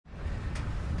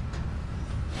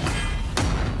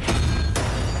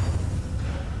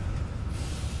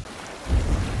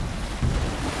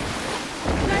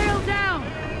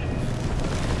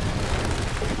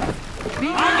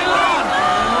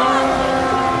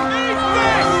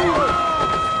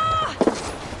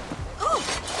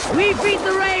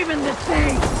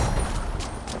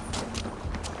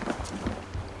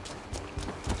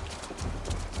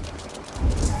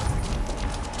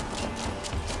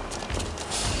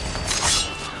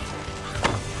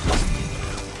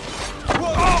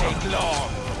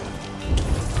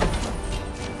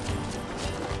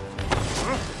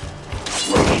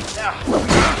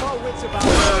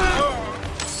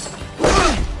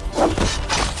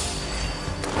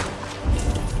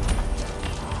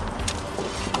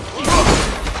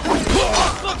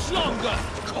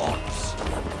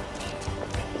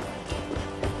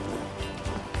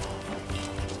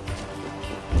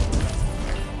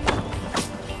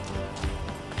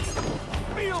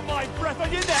my breath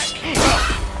on your neck!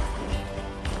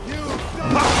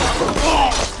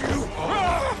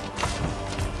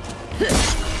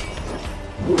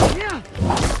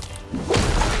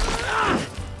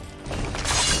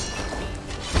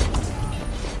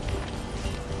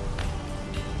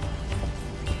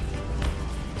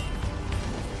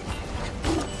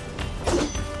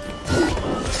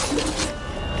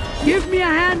 Give me a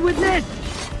hand with this!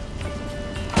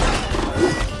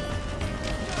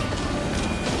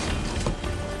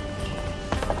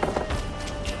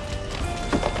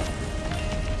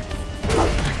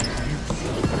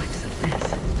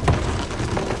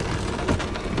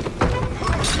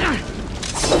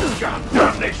 God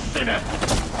damn this sinner!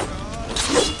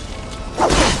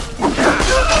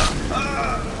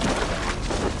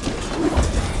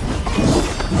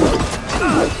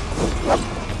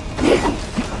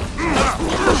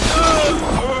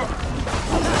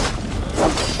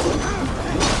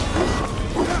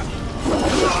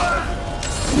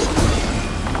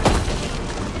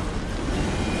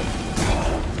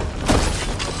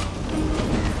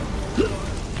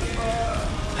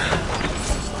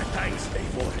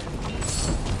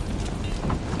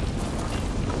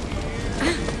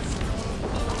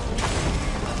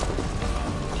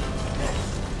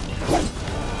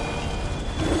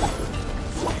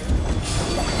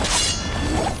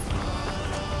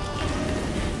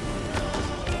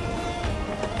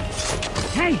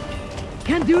 Hey!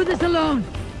 Can't do this alone!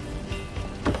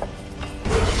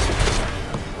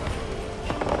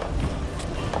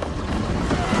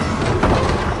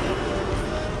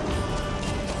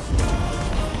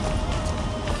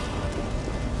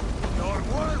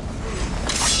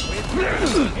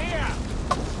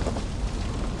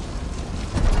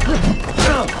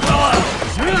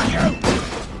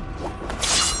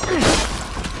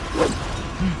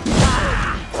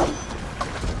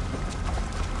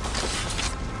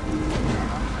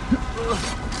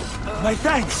 My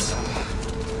thanks!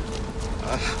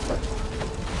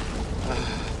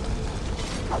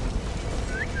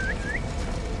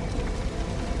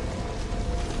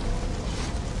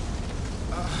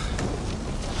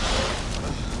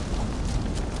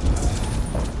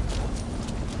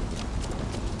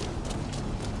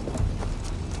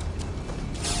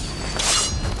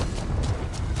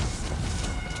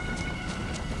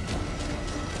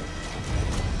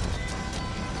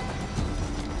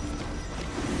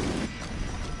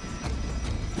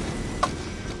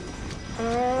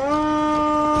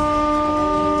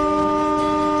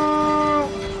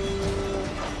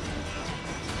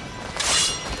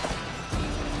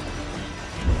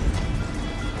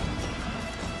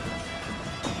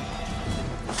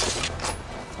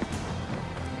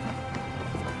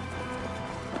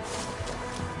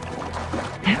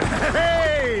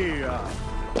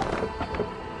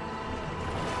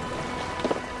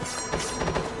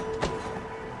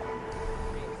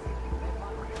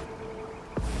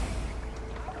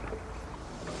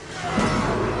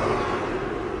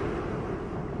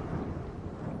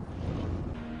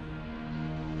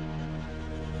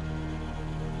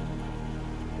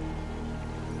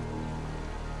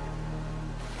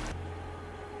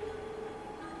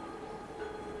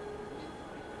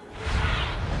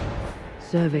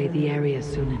 Survey the area,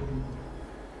 Sunan.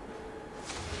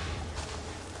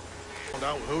 Found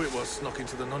out who it was snuck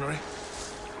into the nunnery.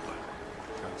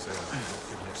 Can't say I've not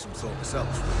given it some thought myself,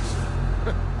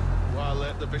 but why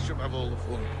let the bishop have all the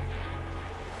fun?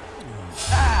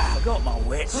 Ah, I got my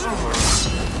wits.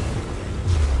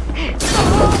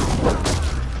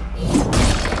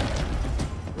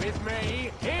 With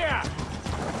me, here!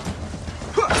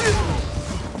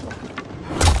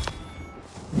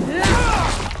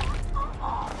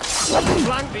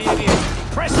 Flank the idiot!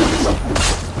 Press it!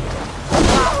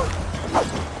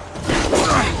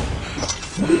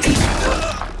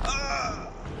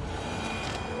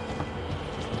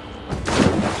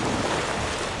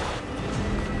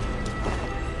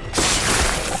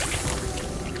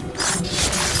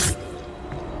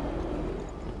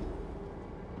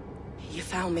 You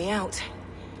found me out.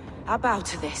 I bow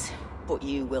to this, but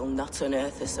you will not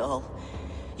unearth us all.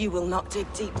 You will not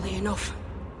dig deeply enough.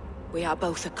 We are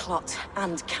both a clot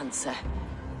and cancer.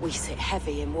 We sit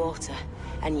heavy in water,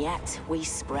 and yet we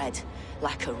spread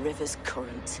like a river's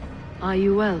current. Are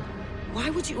you well? Why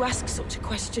would you ask such a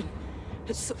question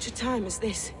at such a time as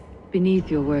this? Beneath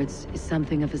your words is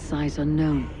something of a size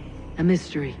unknown. A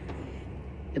mystery.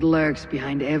 It lurks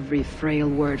behind every frail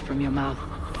word from your mouth.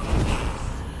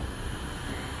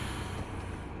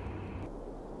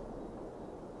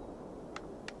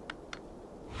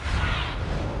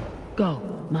 Go,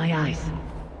 my eyes.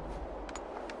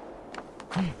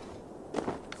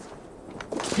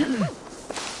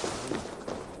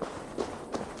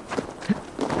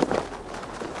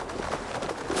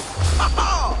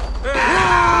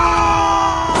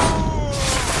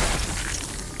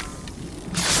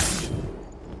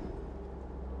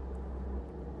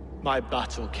 My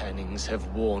battle kennings have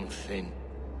worn thin.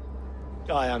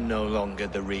 I am no longer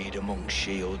the reed among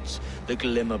shields, the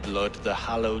glimmer blood, the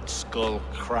hallowed skull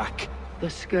crack. The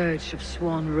scourge of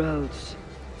Swan Roads.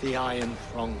 The iron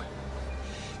prong.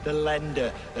 The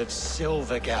lender of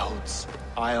silver gelds.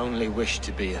 I only wish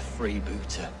to be a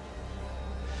freebooter.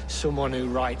 Someone who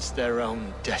writes their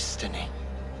own destiny.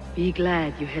 Be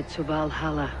glad you head to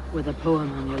Valhalla with a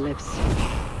poem on your lips.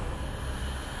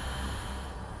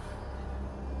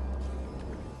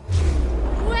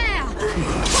 Where?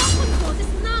 What is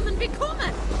Namen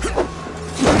bekommen?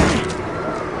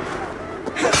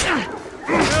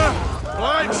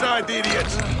 Blindside the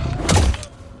idiots!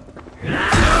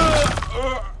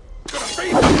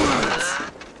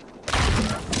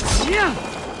 Yeah!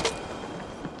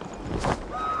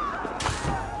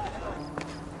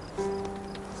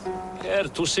 Care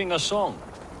to sing a song?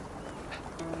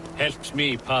 Helps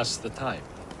me pass the time.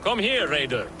 Come here,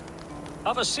 Raider.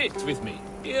 Have a sit with me.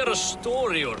 Hear a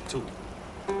story or two.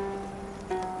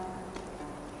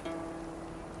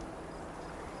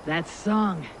 That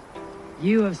song.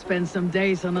 You have spent some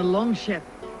days on a longship.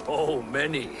 Oh,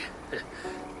 many.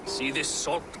 See this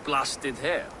salt-blasted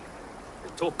hair?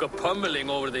 It took a pummeling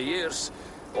over the years.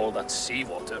 All that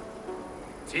seawater.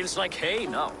 Feels like hay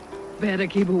now. Better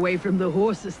keep away from the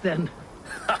horses then.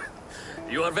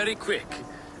 You are very quick.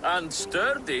 And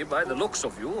sturdy by the looks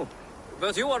of you.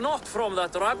 But you are not from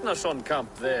that Ragnarsson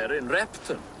camp there in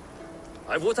Repton.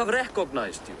 I would have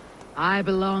recognized you. I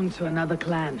belong to another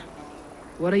clan.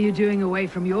 What are you doing away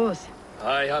from yours?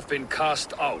 I have been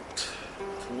cast out.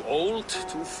 Too old,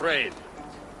 too frail.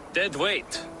 Dead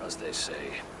weight, as they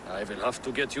say. I will have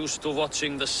to get used to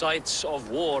watching the sights of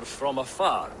war from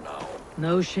afar now.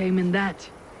 No shame in that.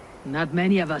 Not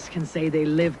many of us can say they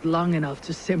lived long enough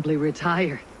to simply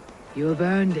retire. You have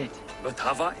earned it. But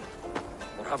have I?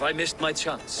 Or have I missed my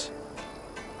chance?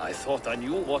 I thought I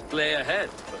knew what lay ahead,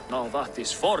 but now that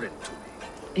is foreign to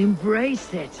me.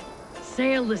 Embrace it.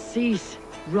 Sail the seas,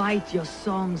 write your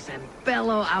songs, and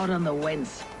bellow out on the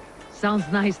winds. Sounds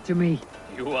nice to me.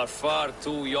 You are far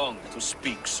too young to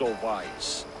speak so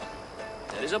wise.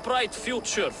 There is a bright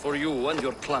future for you and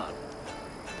your clan.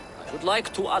 I would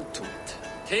like to add to it.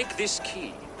 Take this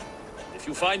key. If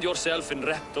you find yourself in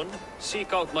Repton,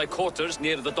 seek out my quarters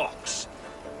near the docks.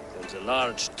 There's a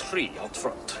large tree out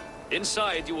front.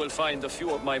 Inside you will find a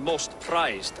few of my most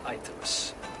prized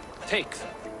items. Take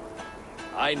them.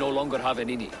 I no longer have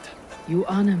any need. You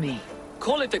honor me.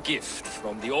 Call it a gift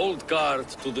from the old guard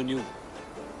to the new.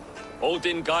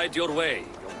 Odin guide your way,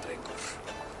 young drengur.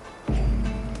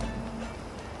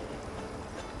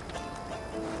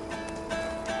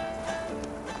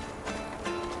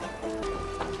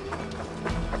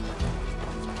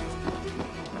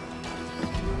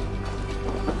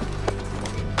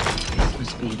 This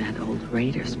must be that old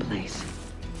raider's place.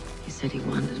 He said he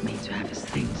wanted me to have his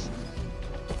things.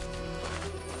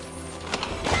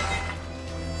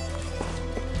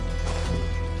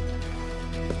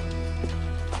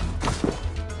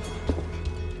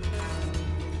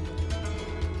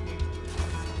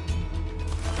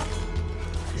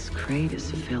 This crate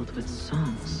is filled with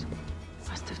songs.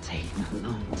 Must have taken a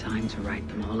long time to write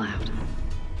them all out.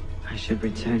 I should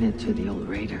return it to the old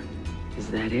raider. Is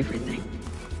that everything?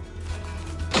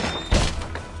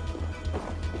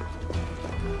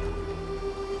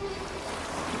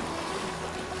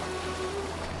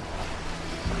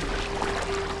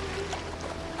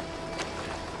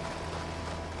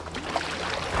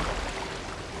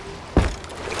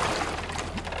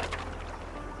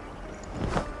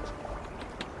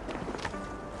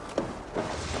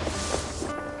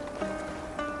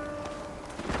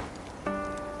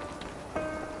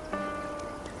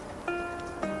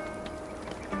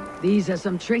 These are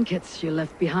some trinkets you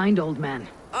left behind, old man.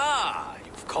 Ah,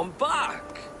 you've come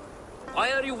back.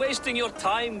 Why are you wasting your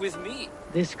time with me?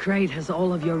 This crate has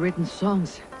all of your written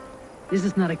songs. This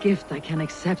is not a gift I can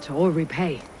accept or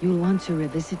repay. You'll want to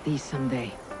revisit these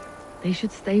someday. They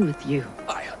should stay with you.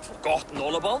 I had forgotten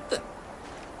all about them.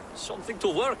 Something to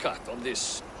work at on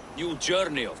this new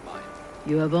journey of mine.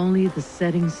 You have only the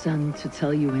setting sun to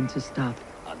tell you when to stop.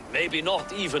 And maybe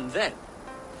not even then.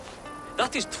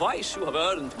 That is twice you have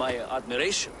earned my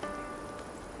admiration.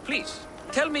 Please,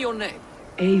 tell me your name.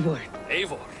 Eivor.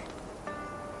 Eivor.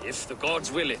 If the gods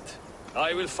will it,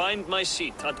 I will find my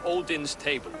seat at Odin's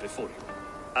table before you.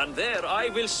 And there I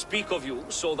will speak of you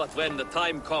so that when the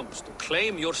time comes to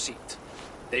claim your seat,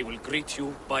 they will greet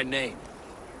you by name.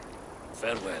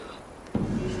 Farewell.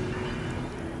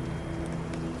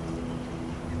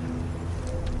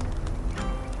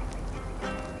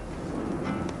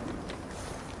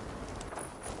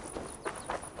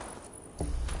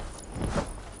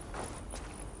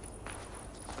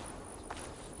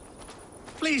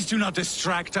 Please do not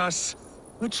distract us.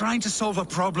 We're trying to solve a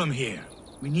problem here.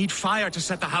 We need fire to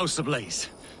set the house ablaze.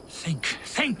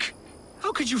 Think!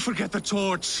 How could you forget the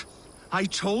torch? I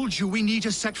told you we need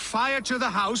to set fire to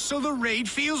the house so the raid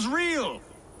feels real.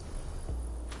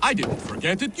 I didn't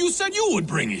forget it. You said you would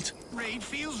bring it. Raid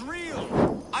feels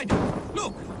real. I didn't.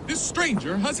 Look, this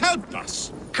stranger has helped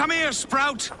us. Come here,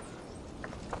 Sprout.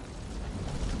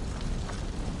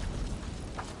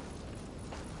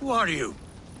 Who are you?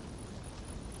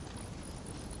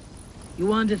 You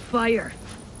wanted fire.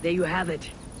 There you have it.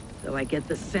 Though I get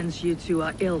the sense you two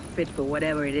are ill fit for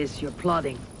whatever it is you're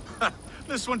plotting.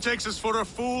 This one takes us for a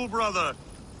fool, brother.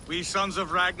 We Sons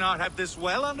of Ragnar have this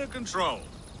well under control.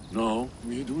 No,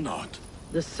 we do not.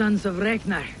 The Sons of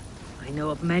Ragnar. I know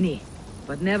of many,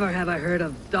 but never have I heard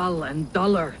of Dull and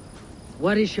Duller.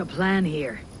 What is your plan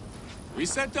here? We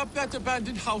set up that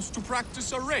abandoned house to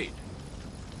practice a raid.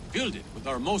 Build it with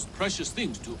our most precious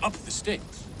things to up the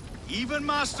stakes. Even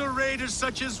master raiders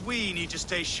such as we need to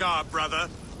stay sharp, brother.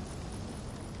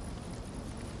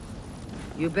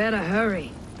 You better hurry.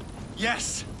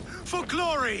 Yes, for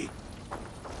glory!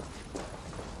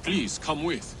 Please come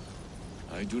with.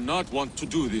 I do not want to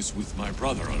do this with my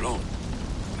brother alone.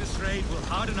 This raid will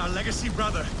harden our legacy,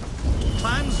 brother.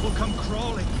 Clans will come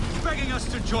crawling, begging us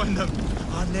to join them.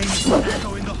 Our names will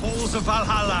echo in the halls of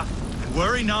Valhalla. And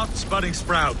worry not, budding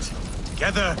Sprout.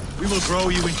 Together, we will grow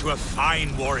you into a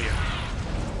fine warrior.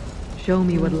 Show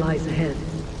me what lies ahead.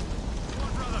 Come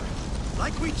on, brother.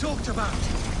 Like we talked about.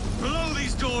 Blow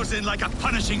these doors in like a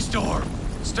punishing storm.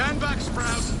 Stand back,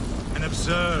 Sprout, and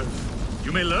observe.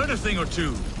 You may learn a thing or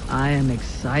two. I am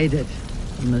excited.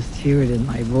 You must hear it in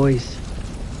my voice.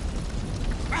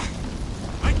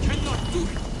 I cannot do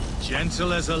it.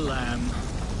 Gentle as a lamb.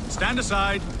 Stand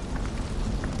aside.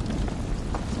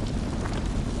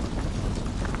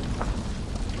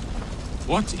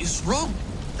 What is wrong?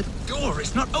 The door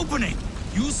is not opening.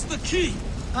 Use the key.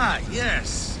 Ah,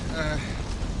 yes.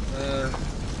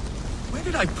 Where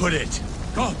did I put it?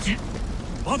 God,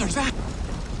 Mother's act.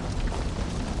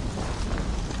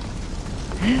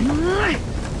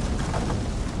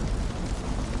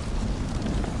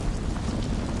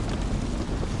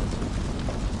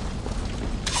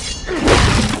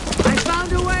 I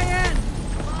found a way in!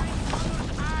 My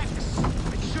mother's axe!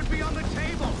 It should be on the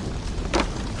table.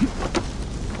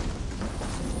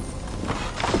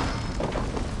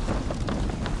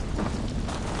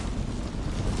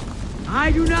 I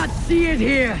do not see it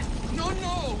here! No,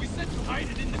 we said to hide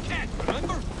it in the cat,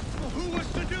 remember? Well, who was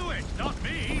to do it? Not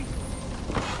me.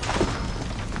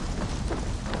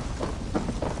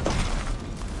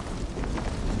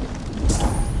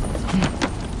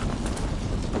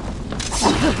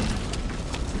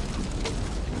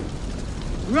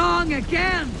 Wrong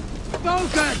again!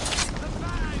 Focus! The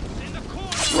bag's in the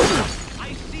corner.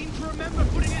 I seem to remember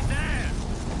putting it there.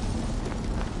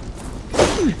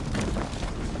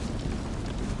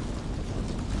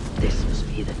 This must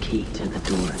be the key to the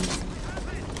door.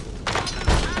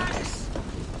 Axe!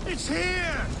 It's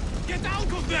here! Get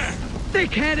out of there!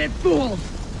 Thick-headed fools!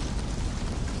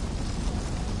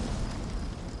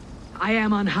 I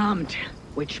am unharmed,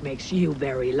 which makes you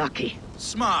very lucky.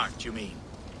 Smart, you mean?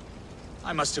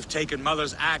 I must have taken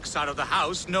Mother's axe out of the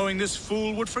house, knowing this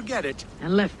fool would forget it.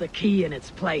 And left the key in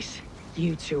its place.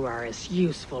 You two are as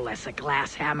useful as a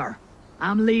glass hammer.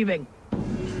 I'm leaving.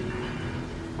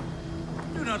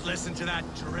 Do not listen to that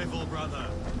drivel, brother.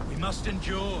 We must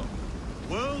endure.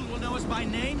 The world will know us by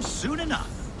name soon enough.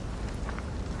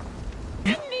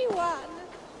 Anyone?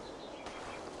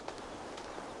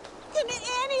 Can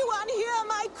anyone hear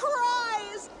my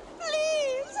cries?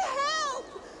 Please help!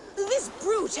 This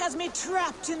brute has me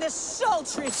trapped in this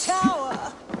sultry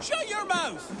tower. Shut your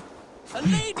mouth! A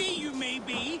lady you may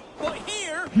be, but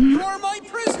here you are my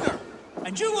prisoner,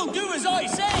 and you will do as I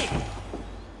say.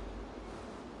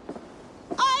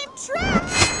 I'm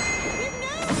trapped!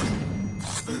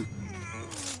 No!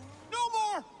 No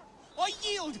more! I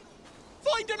yield!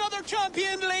 Find another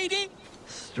champion, lady!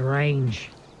 Strange.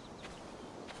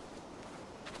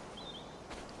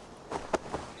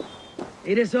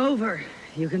 It is over.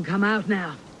 You can come out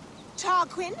now.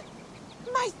 Tarquin?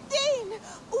 My Thane!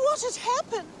 What has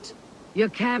happened? Your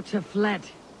captor fled.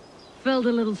 Felt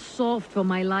a little soft for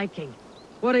my liking.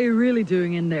 What are you really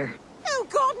doing in there? Oh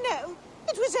God, no!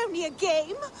 It was only a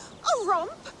game. A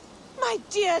romp. My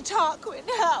dear Tarquin,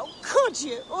 how could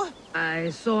you? I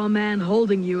saw a man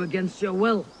holding you against your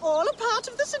will. All a part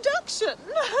of the seduction.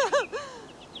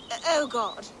 Oh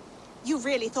God. You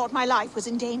really thought my life was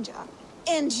in danger.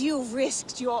 And you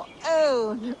risked your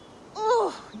own.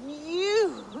 Oh,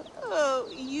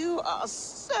 you are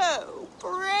so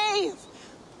brave.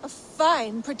 A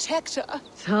divine protector.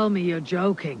 Tell me you're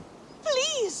joking.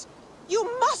 Please!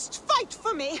 You must fight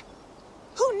for me!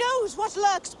 Who knows what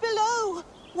lurks below?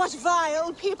 What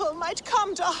vile people might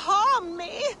come to harm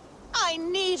me? I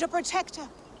need a protector,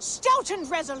 stout and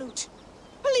resolute.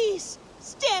 Please,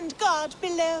 stand guard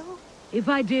below. If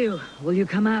I do, will you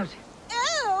come out?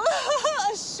 Oh,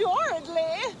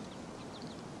 assuredly.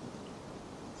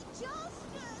 Just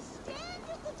stand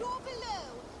at the door below.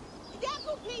 That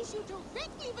will place you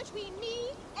directly between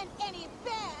me and any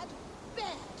bad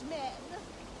men.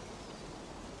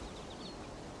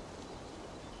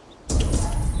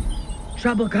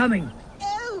 Trouble coming.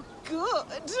 Oh,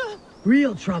 good.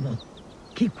 Real trouble.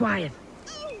 Keep quiet.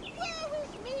 Oh, where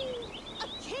is me? A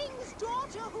king's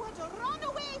daughter who had to run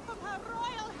away from her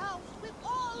royal house with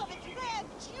all of its rare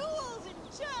jewels in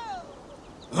tow.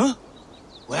 Huh?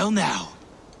 Well now,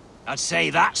 I'd say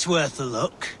that's worth a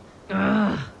look.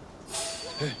 Ugh.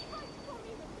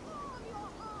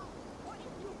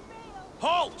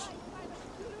 Halt!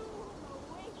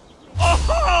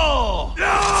 Oh!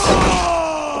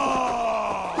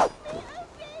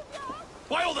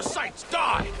 Why all the sights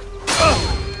die?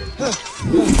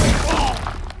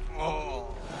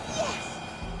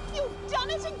 You've done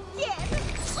it again!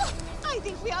 I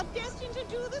think we are destined to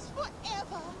do this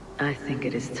forever. I think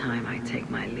it is time I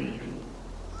take my leave.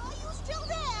 Are you still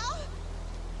there?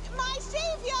 My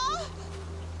savior?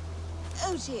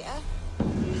 Oh dear.